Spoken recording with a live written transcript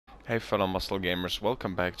Hey fellow muscle gamers,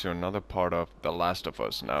 welcome back to another part of The Last of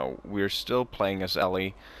Us. Now, we're still playing as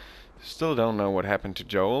Ellie. Still don't know what happened to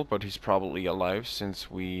Joel, but he's probably alive since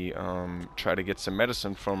we try to get some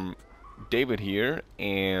medicine from David here,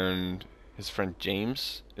 and his friend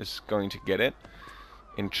James is going to get it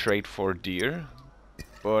in trade for deer.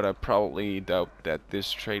 But I probably doubt that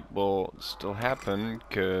this trade will still happen,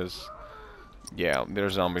 because, yeah,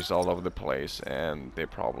 there's zombies all over the place, and they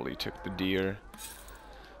probably took the deer.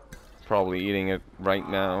 Probably eating it right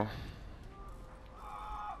now.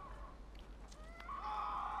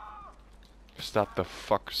 Stop the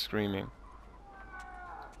fuck screaming.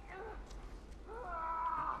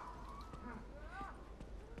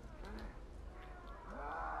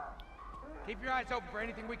 Keep your eyes open for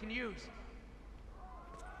anything we can use.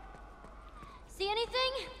 See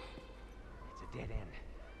anything? It's a dead end.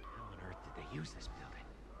 How on earth did they use this building?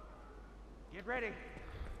 Get ready.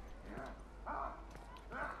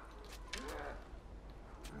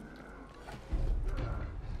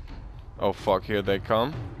 Oh fuck, here they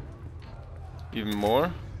come. Even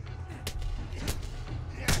more?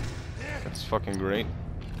 That's fucking great.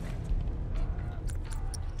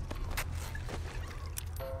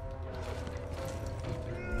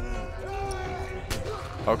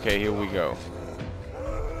 Okay, here we go.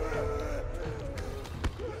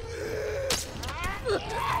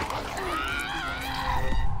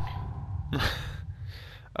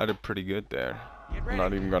 I did pretty good there. I'm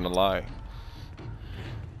not even gonna lie.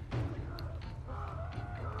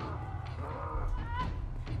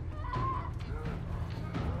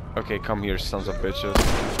 Okay, come here, sons of bitches.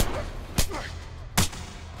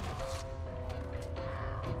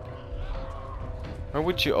 Why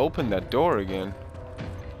would you open that door again?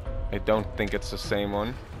 I don't think it's the same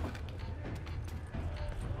one.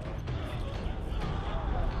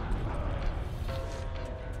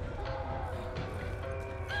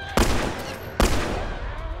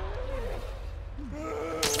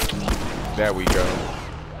 There we go.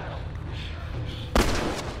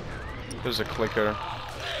 There's a clicker.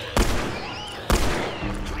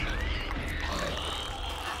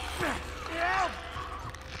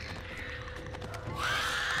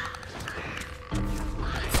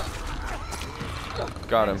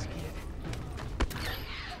 Got him.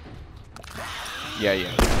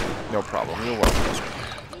 Yeah. No problem. You're welcome.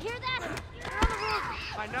 You hear that? They're on the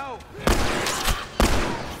roof. I know.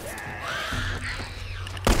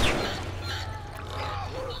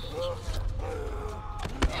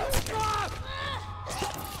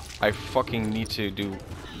 I fucking need to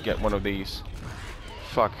get one of these.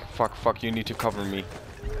 Fuck, you need to cover me.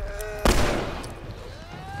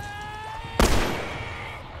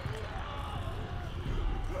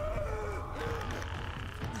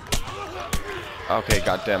 Okay,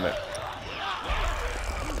 goddammit.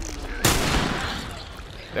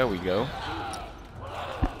 There we go.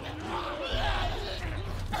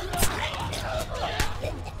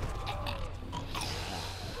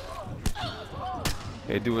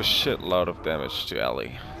 They do a shitload of damage to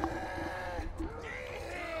Ellie.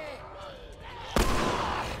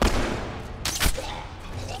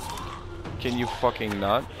 Can you fucking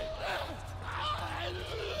not?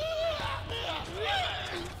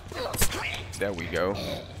 There we go.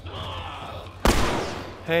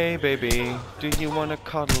 Hey baby, do you wanna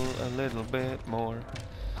cuddle a little bit more?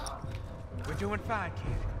 We're doing fine,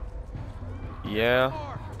 kid. Yeah.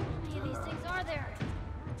 How many of these things are there? I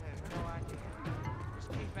have no idea. Just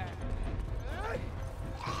keep at it.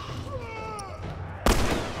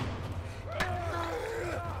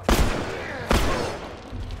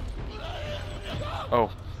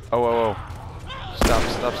 Oh. Stop.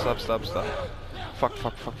 Fuck.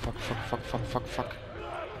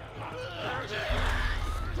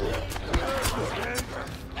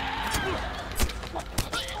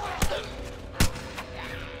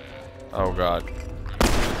 Oh god.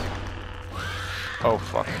 Oh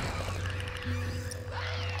fuck.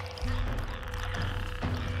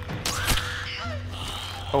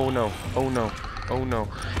 Oh no.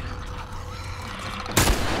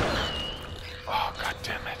 Oh god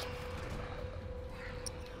damn it.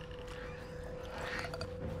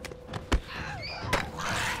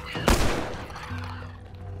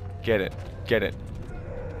 Get it.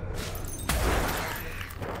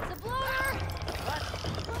 The blower!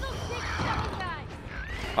 One of those big fucking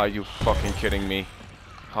guys. Are you fucking kidding me?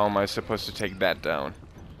 How am I supposed to take that down?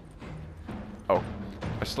 Oh,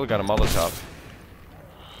 I still got a Molotov.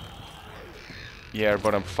 Yeah,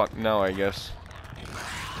 but I'm fucked now, I guess.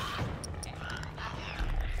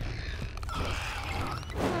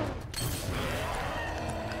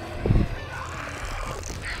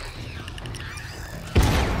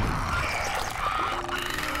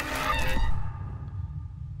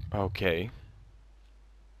 Okay.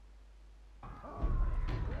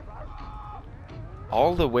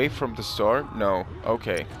 All the way from the start? No.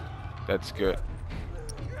 Okay. That's good.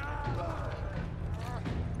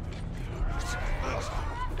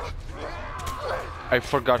 I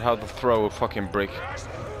forgot how to throw a fucking brick.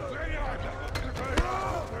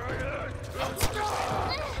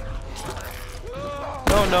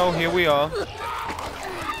 No, no, here we are.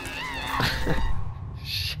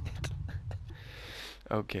 Shit.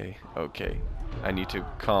 Okay, okay. I need to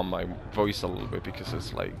calm my voice a little bit because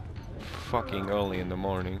it's like fucking early in the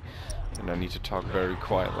morning and I need to talk very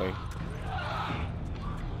quietly.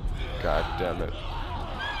 God damn it.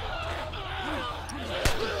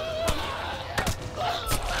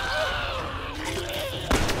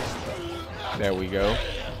 There we go.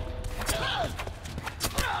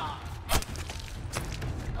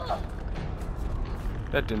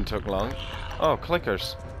 That didn't take long. Oh,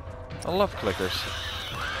 clickers. I love clickers.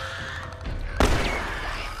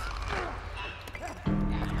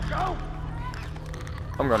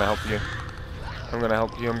 I'm gonna help you. I'm gonna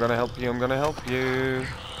help you. I'm gonna help you. I'm gonna help you.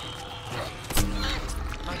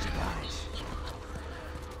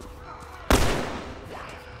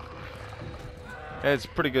 Yeah, it's a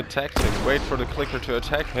pretty good tactic. Wait for the clicker to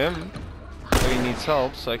attack him. So he needs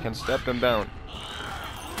help, so I can step him down. It's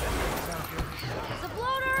a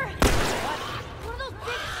bloater! One of those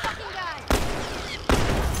big fucking guys!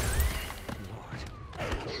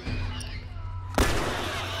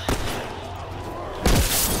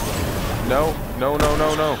 No, no, no,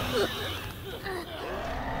 no, no.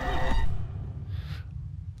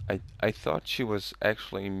 I thought she was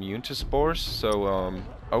actually immune to spores, so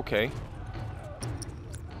okay.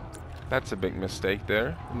 That's a big mistake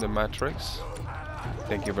there in the Matrix.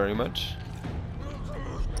 Thank you very much.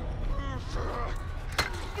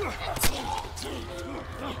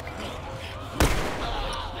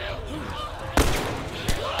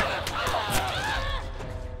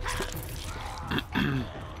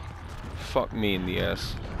 Fuck me in the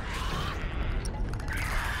ass.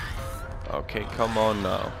 Okay, come on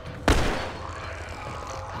now.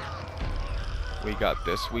 We got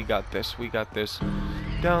this, we got this, we got this.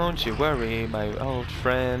 Don't you worry, my old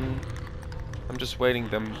friend. I'm just waiting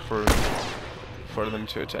for them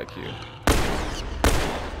to attack you.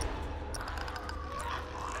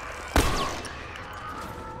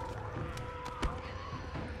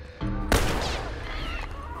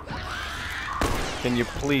 Can you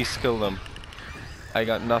please kill them? I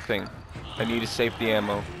got nothing. I need to save the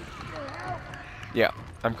ammo. Yeah,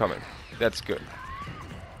 I'm coming. That's good.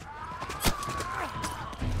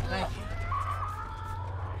 Thank you.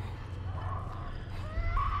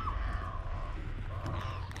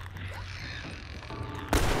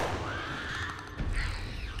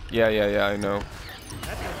 Yeah, I know.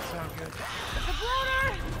 That doesn't sound good. It's a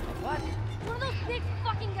bloater! What? One of those big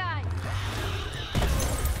fucking guys!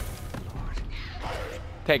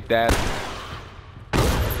 Take that.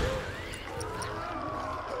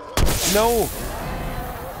 No!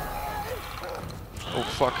 Oh,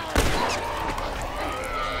 fuck.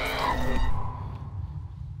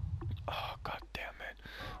 Oh, god damn it.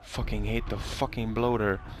 Fucking hate the fucking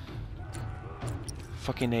bloater.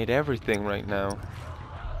 Fucking hate everything right now.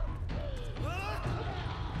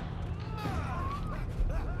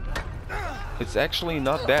 It's actually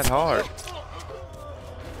not that hard.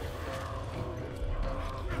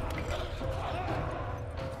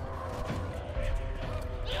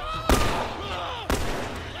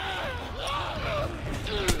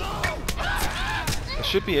 I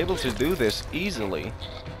should be able to do this easily.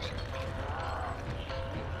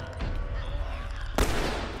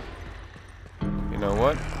 You know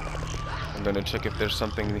what? I'm gonna check if there's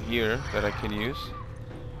something here that I can use.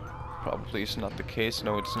 Probably is not the case.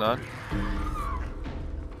 No, it's not.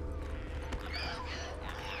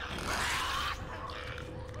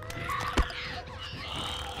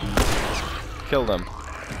 Kill them.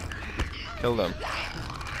 Kill them.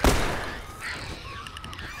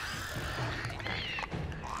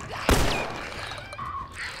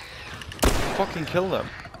 Fucking kill them.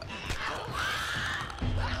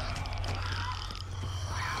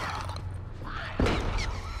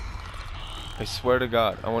 I swear to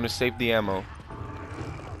God, I want to save the ammo.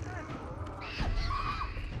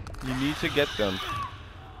 You need to get them.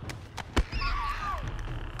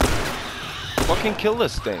 Fucking kill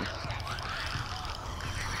this thing.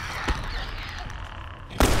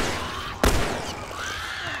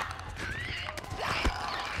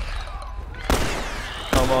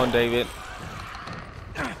 Come on, David.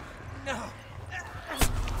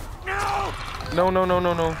 No, no, no,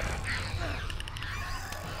 no, no.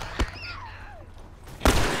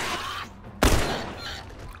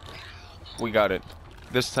 We got it.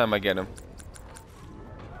 This time I get him.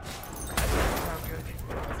 Sound good?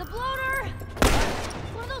 It's a bloater!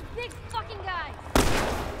 One of those big fucking guys!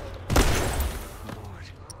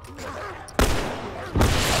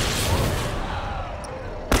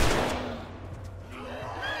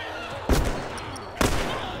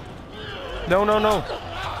 No, no, no.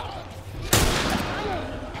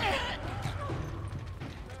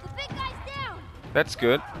 The big guy's down! That's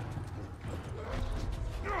good.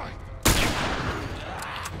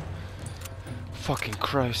 Fucking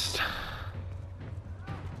Christ.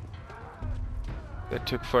 That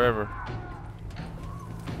took forever.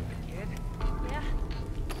 Kid? Yeah,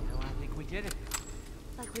 No, I think we did it.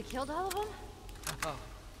 like we killed all of them? Oh,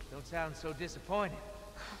 don't sound so disappointed.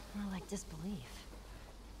 More like disbelief.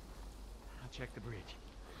 I'll check the bridge.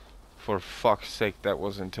 For fuck's sake, that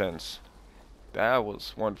was intense. That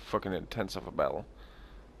was one fucking intense of a battle.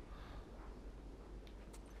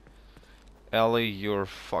 Ellie, you're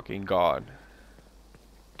fucking god.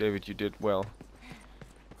 David, you did well.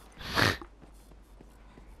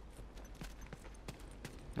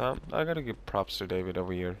 No, I gotta give props to David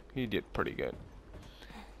over here. He did pretty good.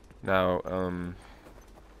 Now,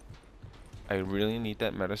 I really need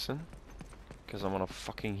that medicine, because I wanna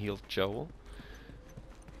fucking heal Joel.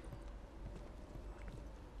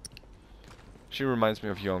 She reminds me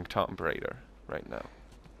of young Tom Raider right now.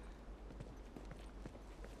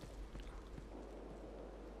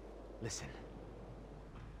 Listen,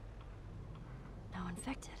 No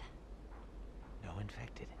infected. no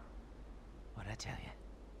infected. What'd I tell you?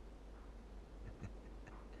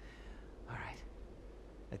 All right,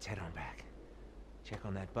 let's head on back. Check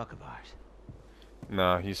on that buck of ours.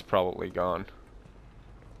 Nah, he's probably gone.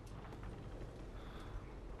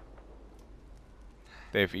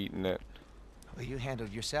 They've eaten it. Well, you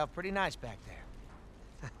handled yourself pretty nice back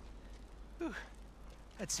there. Whew.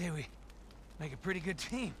 I'd say we make a pretty good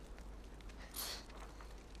team.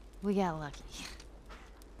 We got lucky.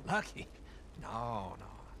 Lucky? No, no.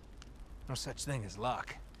 No such thing as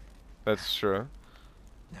luck. That's true.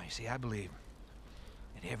 Now, you see, I believe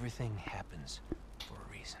that everything happens for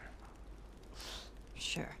a reason.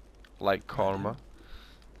 Sure. Like karma.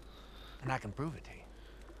 And I can prove it to you.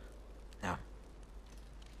 Now,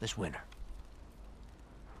 this winter,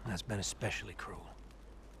 that's been especially cruel.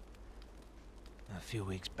 A few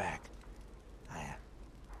weeks back, I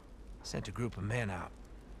sent a group of men out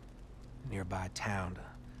nearby town to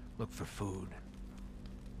look for food.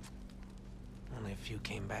 Only a few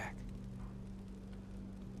came back.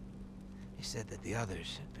 They said that the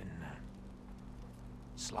others had been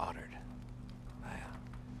slaughtered by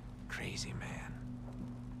a crazy man.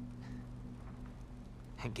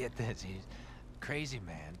 And get this, he's a crazy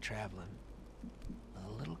man traveling with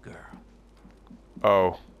a little girl.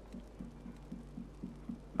 Oh.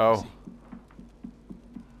 Oh. See,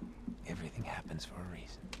 everything happens for a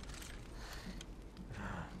reason.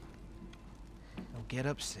 Don't get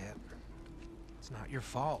upset. It's not your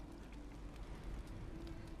fault.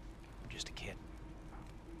 I'm just a kid.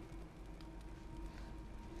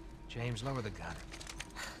 James, lower the gun.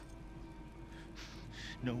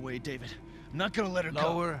 No way, David. I'm not gonna let her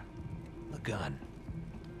go. Lower the gun.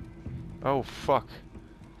 Oh, fuck.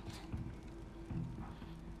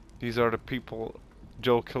 These are the people...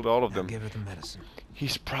 Joel killed all of Now them. give her the medicine.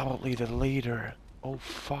 He's probably the leader. Oh,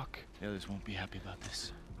 fuck. The others won't be happy about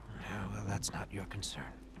this. Yeah, well, that's not your concern.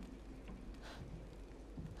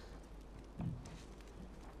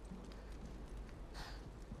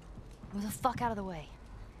 Move the fuck out of the way.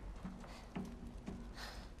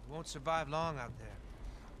 You won't survive long out there.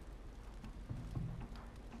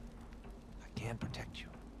 I can protect you.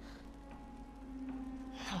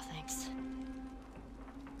 No thanks.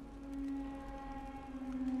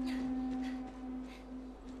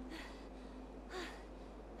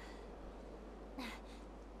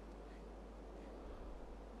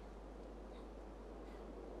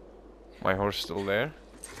 My horse still there?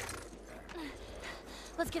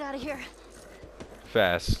 Let's get out of here.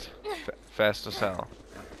 Fast. Fast as hell.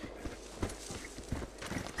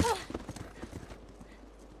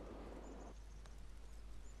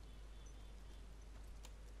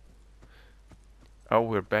 Oh,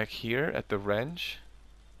 we're back here at the ranch?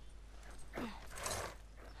 Come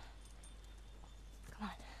on.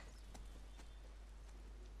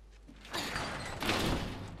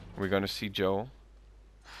 We're gonna see Joel.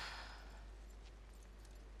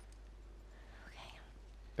 Okay.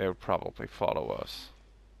 They'll probably follow us.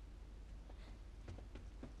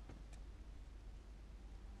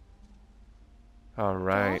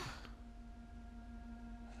 Alright.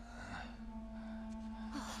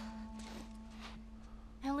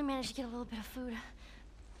 I only managed to get a little bit of food.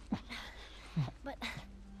 But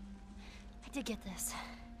I did get this.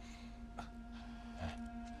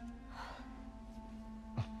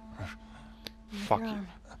 Fuck Your you. arm.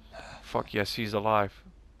 Fuck yes, he's alive.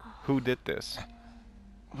 Who did this?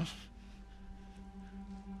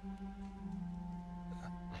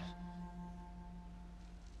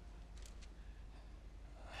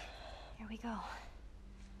 Here we go.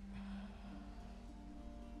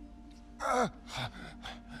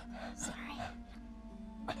 Sorry.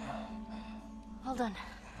 Well done.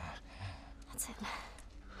 That's it.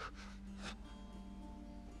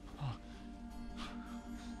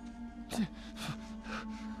 You're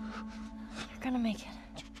gonna make it.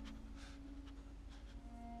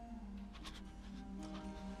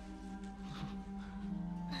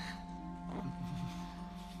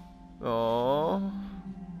 Oh.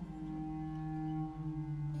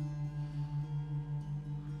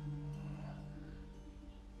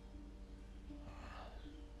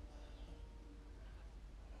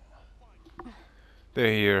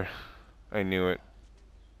 They're here. I knew it.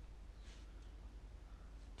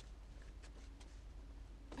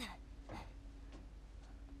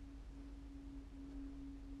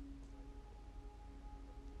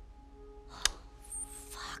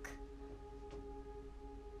 Fuck.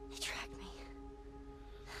 They tracked me.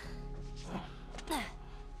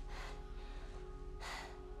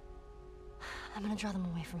 I'm gonna draw them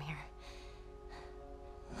away from here.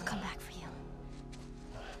 I'll come back for you.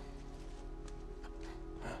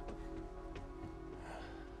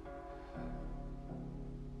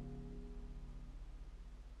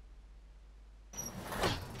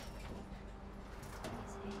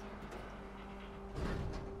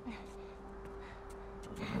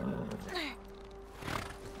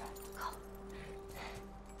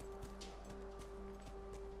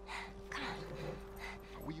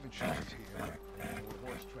 We even sure she's here.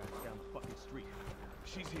 Horse tracks down the fucking street.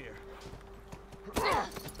 She's here. Hey,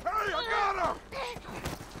 I got her!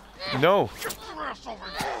 No. Get your ass over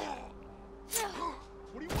here!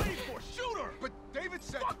 What are you waiting for? Shoot her! But David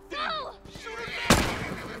said... Fuck David! Go! Shoot her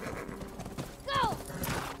now! Go!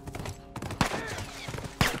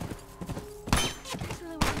 That's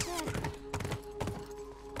really what I said.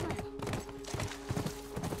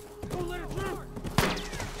 Don't let her through!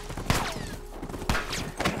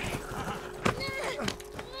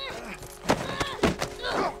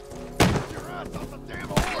 Your ass off the damn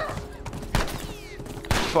horse!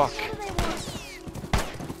 Fuck.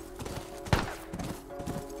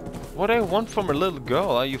 What I want from a little girl?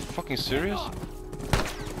 Are you fucking serious?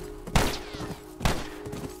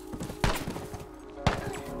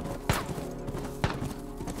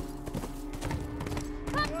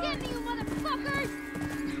 Come get me, you motherfuckers!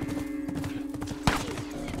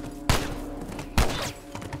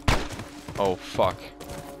 Oh fuck.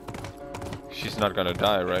 She's not gonna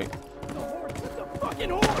die, right? Fucking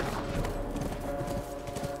horse!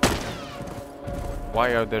 Why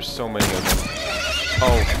are there so many of them?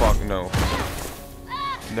 Oh fuck no.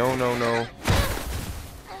 No, no, no.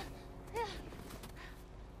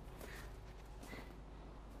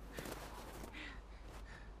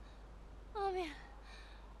 Oh man.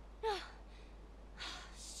 No.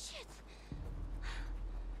 Shit.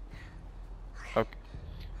 Okay.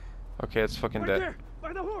 Okay, it's fucking Right dead. there!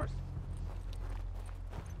 By the horse!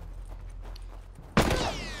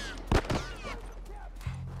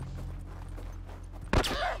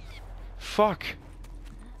 Fuck.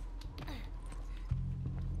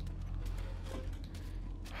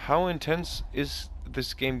 How intense is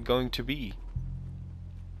this game going to be?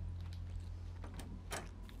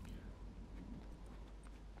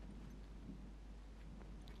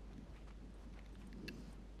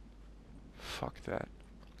 Fuck that.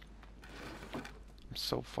 I'm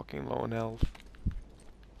so fucking low in health.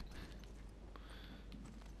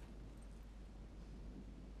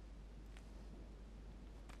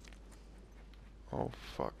 Oh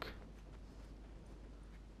fuck.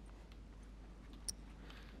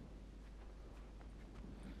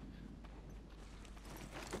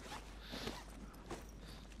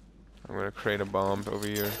 I'm gonna create a bomb over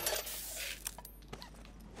here. He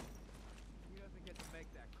doesn't get to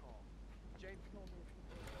make that call. James told me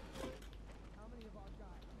how many of our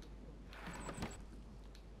guys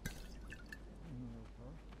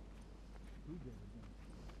Who did it again?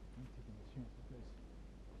 I'm taking a chance with this.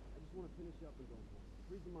 I just want to finish up and go home.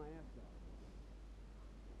 Freezing my ass off.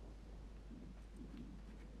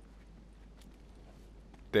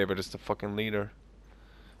 David is the fucking leader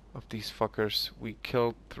of these fuckers. We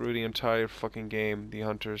killed through the entire fucking game the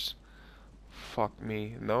hunters. Fuck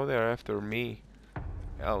me. No, they're after me.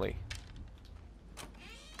 Ellie.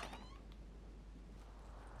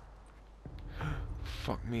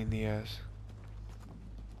 Fuck me in the ass.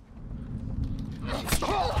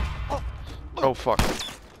 Oh fuck.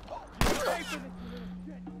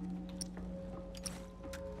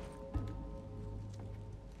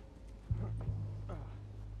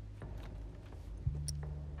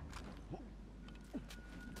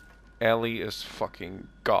 Ellie is fucking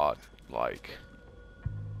god-like.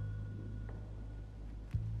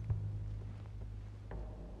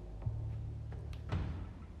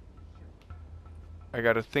 I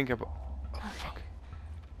gotta think about... Oh, fuck.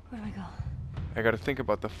 Where do I go? I gotta think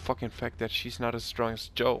about the fucking fact that she's not as strong as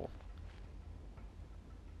Joel.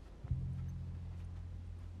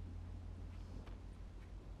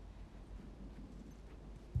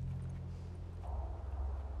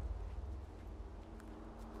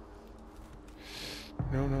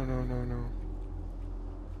 No, no, no, no, no.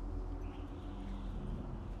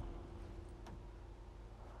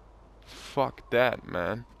 Fuck that,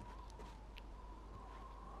 man.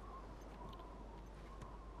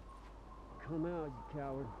 Come out, you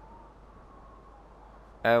coward.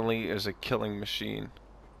 Ellie is a killing machine.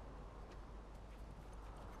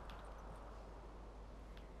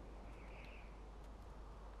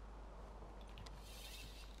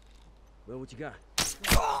 Well, what you got? Piece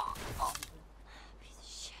of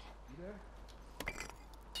shit.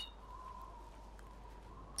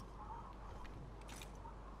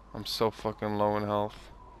 I'm so fucking low in health.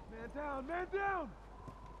 Man down, man down!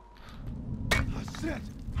 Oh, shit!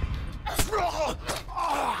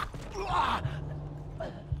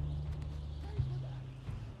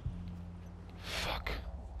 Fuck.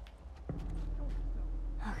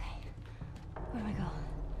 Okay. Where do I go?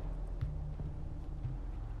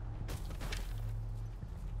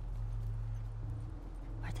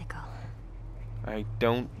 Where'd they go? I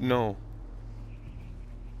don't know.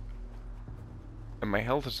 And my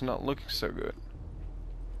health is not looking so good.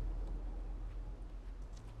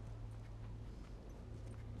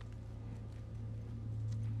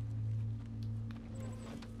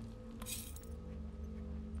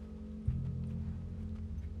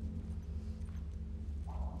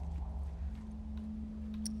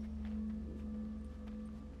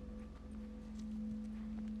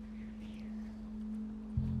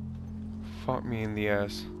 Fuck me in the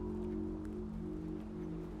ass.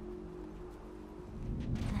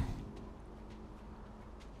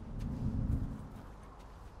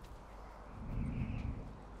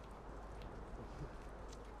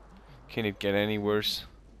 Can it get any worse?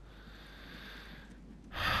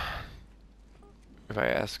 If I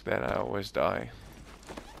ask that, I always die.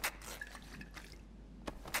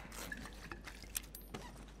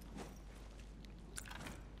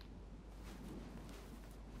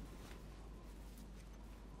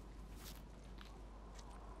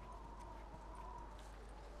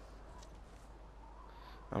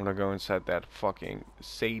 I'm gonna go inside that fucking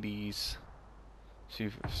Sadie's. See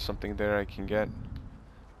if there's something there I can get.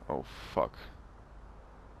 Oh fuck.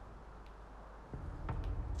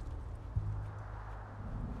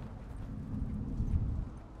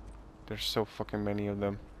 There's so fucking many of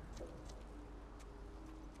them.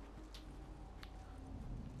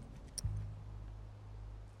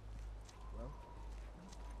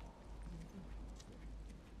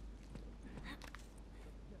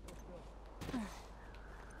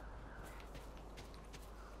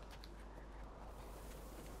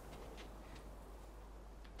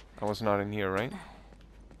 I was not in here, right?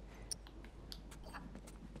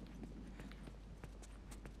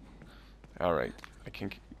 Alright, I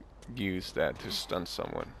can use that to stun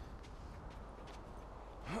someone.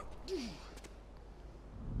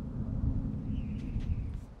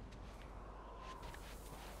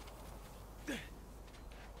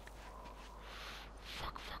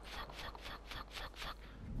 Fuck, fuck, fuck, fuck, fuck, fuck, fuck, fuck.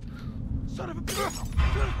 Son of a bitch!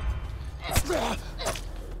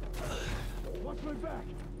 Watch my back!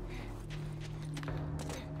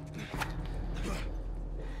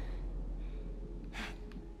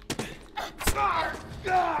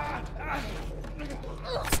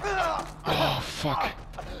 Oh, fuck.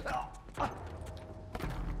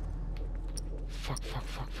 Fuck, fuck,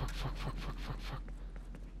 fuck, fuck, fuck, fuck, fuck, fuck, fuck.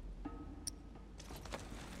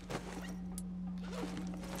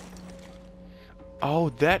 Oh,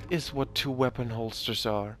 that is what 2 weapon holsters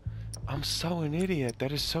are. I'm so an idiot.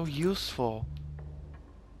 That is so useful.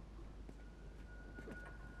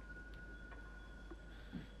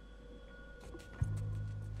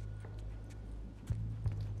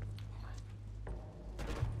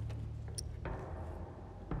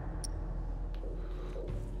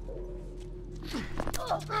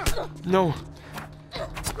 No.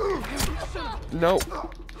 No.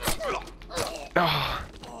 Ah.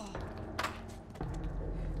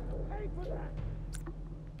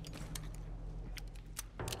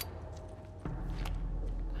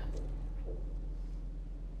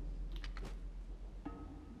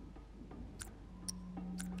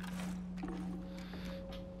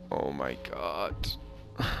 Oh my god.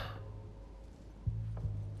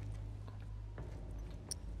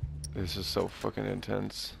 This is so fucking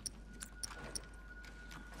intense.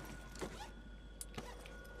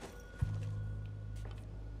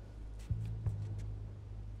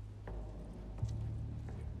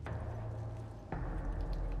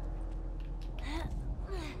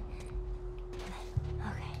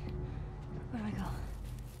 Okay. Where do I go?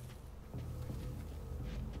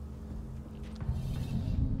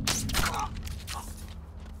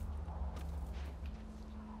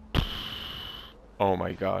 Oh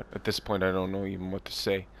my god. At this point I don't know even what to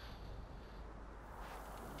say.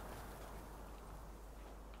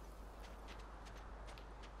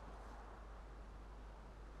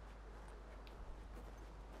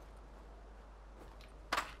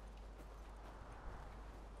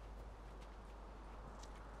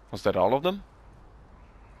 Was that all of them?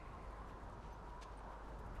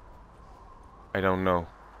 I don't know.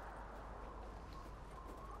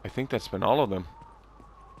 I think that's been all of them.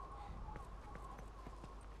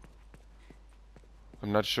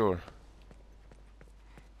 I'm not sure.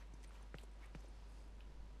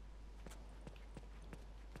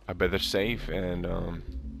 I better save, and I'll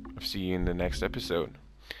see you in the next episode.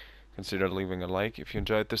 Consider leaving a like if you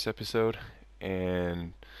enjoyed this episode,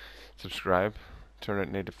 and subscribe.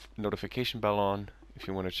 Turn that notification bell on if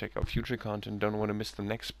you want to check out future content. Don't want to miss the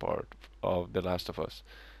next part of The Last of Us.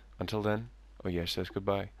 Until then, Eliie says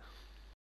goodbye.